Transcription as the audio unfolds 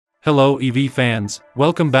Hello EV fans,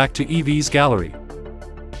 welcome back to EV's Gallery.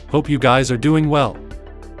 Hope you guys are doing well.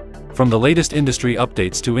 From the latest industry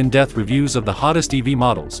updates to in-depth reviews of the hottest EV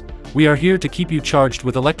models, we are here to keep you charged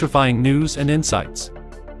with electrifying news and insights.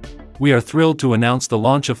 We are thrilled to announce the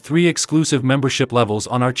launch of 3 exclusive membership levels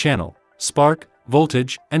on our channel: Spark,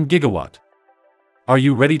 Voltage, and Gigawatt. Are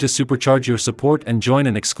you ready to supercharge your support and join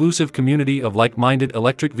an exclusive community of like-minded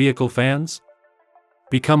electric vehicle fans?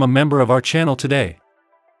 Become a member of our channel today.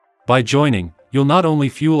 By joining, you'll not only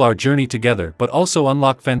fuel our journey together but also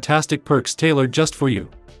unlock fantastic perks tailored just for you.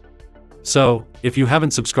 So, if you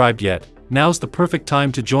haven't subscribed yet, now's the perfect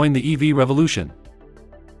time to join the EV revolution.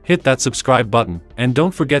 Hit that subscribe button, and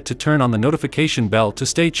don't forget to turn on the notification bell to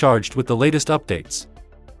stay charged with the latest updates.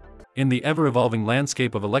 In the ever-evolving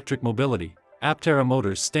landscape of electric mobility, Aptera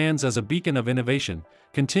Motors stands as a beacon of innovation,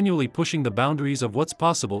 continually pushing the boundaries of what's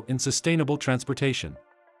possible in sustainable transportation.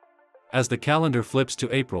 As the calendar flips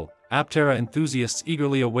to April, Aptera enthusiasts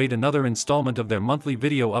eagerly await another installment of their monthly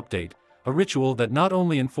video update, a ritual that not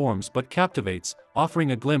only informs but captivates,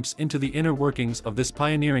 offering a glimpse into the inner workings of this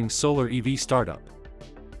pioneering solar EV startup.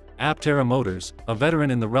 Aptera Motors, a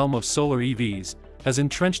veteran in the realm of solar EVs, has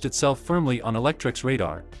entrenched itself firmly on electric's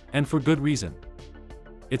radar, and for good reason.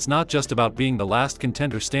 It's not just about being the last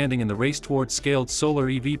contender standing in the race towards scaled solar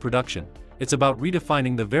EV production. It's about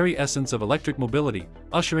redefining the very essence of electric mobility,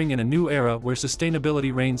 ushering in a new era where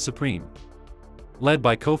sustainability reigns supreme. Led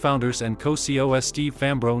by co-founders and co-CEOs Steve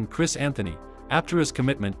Fambro and Chris Anthony, Aptera's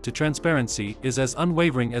commitment to transparency is as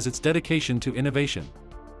unwavering as its dedication to innovation.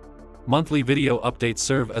 Monthly video updates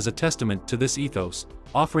serve as a testament to this ethos,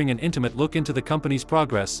 offering an intimate look into the company's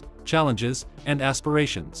progress, challenges, and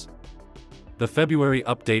aspirations. The February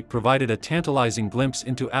update provided a tantalizing glimpse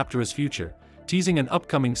into Aptera's future, teasing an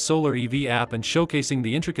upcoming solar EV app and showcasing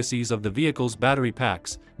the intricacies of the vehicle's battery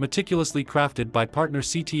packs, meticulously crafted by partner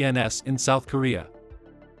CTNS in South Korea.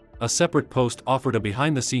 A separate post offered a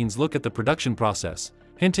behind-the-scenes look at the production process,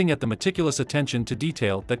 hinting at the meticulous attention to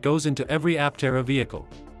detail that goes into every Aptera vehicle.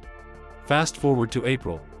 Fast forward to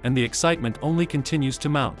April, and the excitement only continues to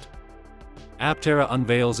mount. Aptera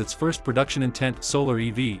unveils its first production intent solar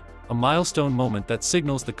EV, a milestone moment that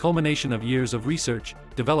signals the culmination of years of research,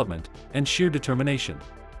 development, and sheer determination.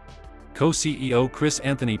 Co-CEO Chris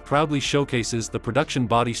Anthony proudly showcases the production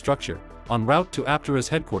body structure, en route to Aptera's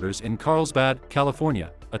headquarters in Carlsbad,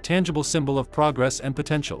 California, a tangible symbol of progress and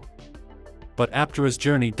potential. But Aptera's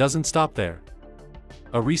journey doesn't stop there.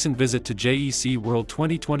 A recent visit to JEC World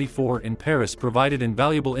 2024 in Paris provided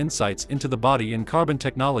invaluable insights into the body and carbon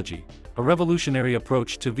technology, a revolutionary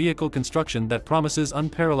approach to vehicle construction that promises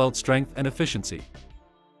unparalleled strength and efficiency.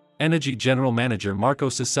 Energy General Manager Marco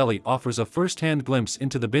Cicelli offers a first-hand glimpse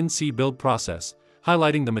into the BIN-C build process,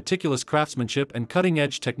 highlighting the meticulous craftsmanship and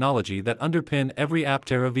cutting-edge technology that underpin every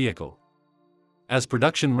Aptera vehicle. As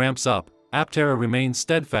production ramps up, Aptera remains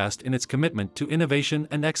steadfast in its commitment to innovation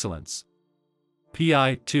and excellence.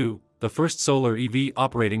 PI-2, the first solar EV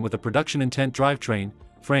operating with a production intent drivetrain,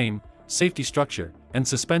 frame, safety structure, and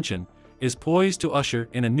suspension, is poised to usher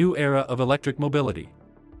in a new era of electric mobility.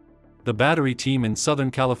 The battery team in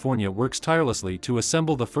Southern California works tirelessly to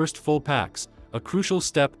assemble the first full packs, a crucial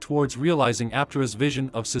step towards realizing Aptera's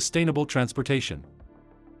vision of sustainable transportation.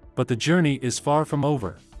 But the journey is far from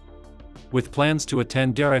over. With plans to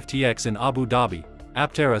attend DRFTX in Abu Dhabi,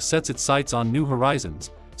 Aptera sets its sights on new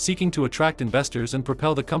horizons, seeking to attract investors and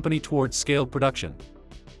propel the company towards scaled production.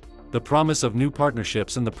 The promise of new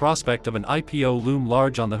partnerships and the prospect of an IPO loom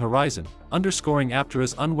large on the horizon, underscoring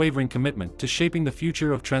Aptera's unwavering commitment to shaping the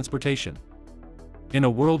future of transportation. In a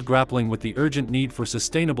world grappling with the urgent need for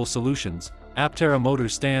sustainable solutions, Aptera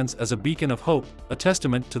Motors stands as a beacon of hope, a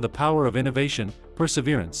testament to the power of innovation,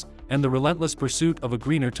 perseverance, and the relentless pursuit of a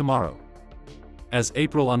greener tomorrow. As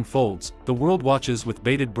April unfolds, the world watches with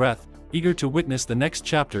bated breath, eager to witness the next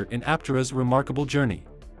chapter in Aptera's remarkable journey.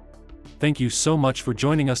 Thank you so much for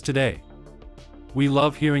joining us today. We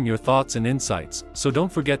love hearing your thoughts and insights, so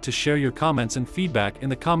don't forget to share your comments and feedback in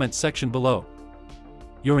the comments section below.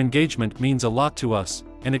 Your engagement means a lot to us,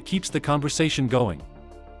 and it keeps the conversation going.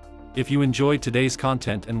 If you enjoyed today's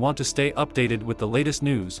content and want to stay updated with the latest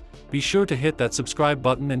news, be sure to hit that subscribe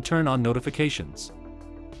button and turn on notifications.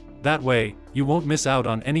 That way, you won't miss out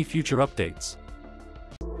on any future updates.